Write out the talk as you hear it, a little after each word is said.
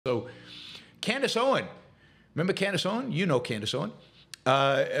So, Candace Owens, remember Candace Owens? You know Candace Owens,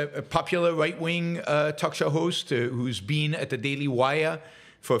 a popular right-wing talk show host who's been at the Daily Wire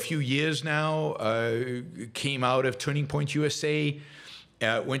for a few years now, came out of Turning Point USA,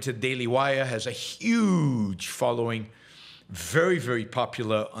 went to the Daily Wire, has a huge following, very, very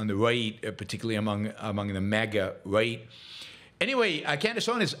popular on the right, particularly among the MAGA right. Anyway, Candace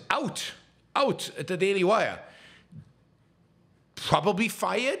Owens is out at the Daily Wire. Probably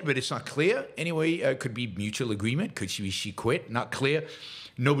fired, but it's not clear. Anyway, could be mutual agreement. Could she quit? Not clear.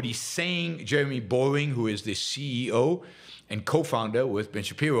 Nobody's saying. Jeremy Boring, who is the CEO and co-founder with Ben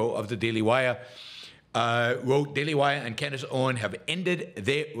Shapiro of the Daily Wire, wrote, Daily Wire and Candace Owens have ended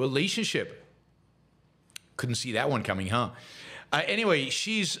their relationship. Couldn't see that one coming, huh? Anyway,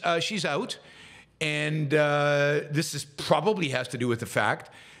 she's out, and this is probably has to do with the fact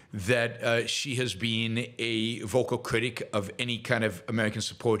that she has been a vocal critic of any kind of American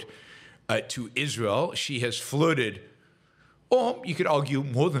support to Israel. She has flirted, or you could argue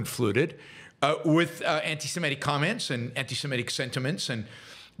more than flirted, with anti-Semitic comments and anti-Semitic sentiments, and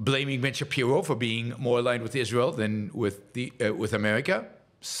blaming Ben Shapiro for being more aligned with Israel than with America,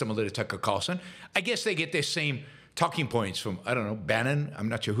 similar to Tucker Carlson. I guess they get their same talking points from, I don't know, Bannon. I'm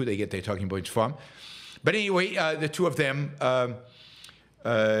not sure who they get their talking points from. But anyway, the two of them...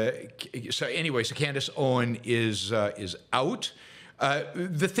 so Candace Owens is out.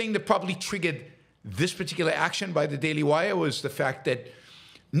 The thing that probably triggered this particular action by the Daily Wire was the fact that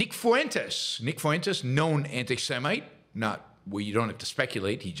Nick Fuentes, known anti-Semite, well, you don't have to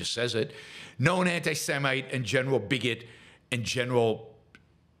speculate, he just says it, known anti-Semite and general bigot and general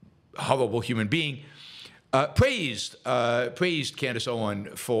horrible human being, praised Candace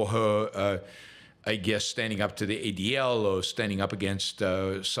Owens for her I guess standing up to the ADL or standing up against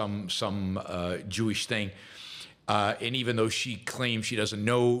some Jewish thing. And even though she claims she doesn't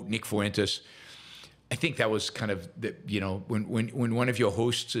know Nick Fuentes, I think that was kind of, when one of your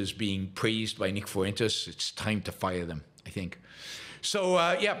hosts is being praised by Nick Fuentes, it's time to fire them, I think. So,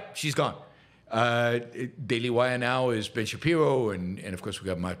 yeah, she's gone. Daily Wire now is Ben Shapiro, and of course we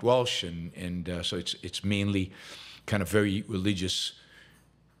got Matt Walsh, and so it's mainly kind of very religious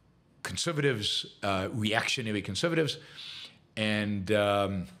conservatives, reactionary conservatives, and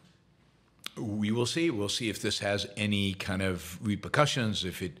we will see. We'll see if this has any kind of repercussions,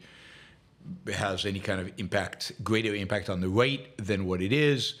 if it has any kind of impact, greater impact on the right than what it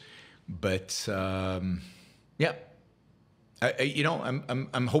is. But yeah,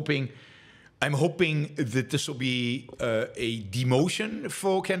 I'm hoping that this will be a demotion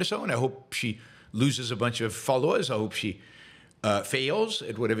for Candace Owens. I hope she loses a bunch of followers. I hope she fails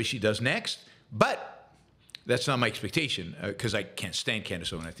at whatever she does next, but that's not my expectation because I can't stand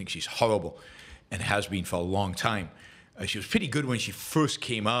Candace Owens. I think she's horrible and has been for a long time. She was pretty good when she first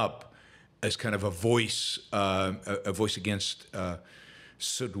came up as kind of a voice against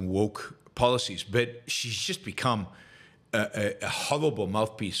certain woke policies, but she's just become a horrible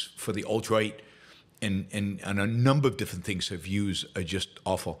mouthpiece for the alt-right, and a number of different things her views are just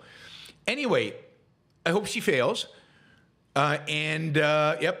awful. Anyway, I hope she fails.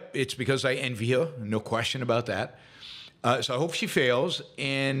 Yep, it's because I envy her, no question about that. So I hope she fails,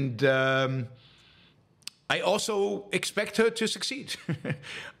 and I also expect her to succeed.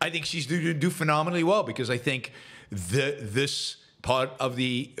 I think she's going to do phenomenally well because I think this part of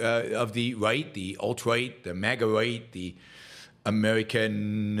the right, the alt-right, the MAGA right, the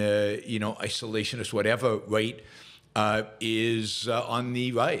American, isolationist, whatever right, is on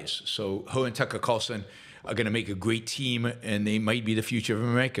the rise. So her and Tucker Carlson are going to make a great team, and they might be the future of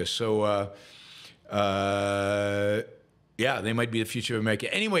America. So, yeah, they might be the future of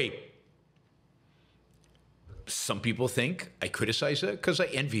America. Anyway, some people think I criticize her because I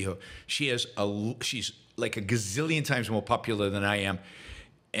envy her. She's like a gazillion times more popular than I am,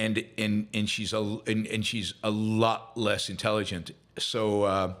 and she's a lot less intelligent. So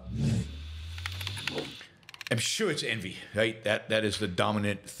I'm sure it's envy, right? That is the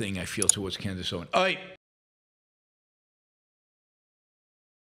dominant thing I feel towards Candace Owens. All right.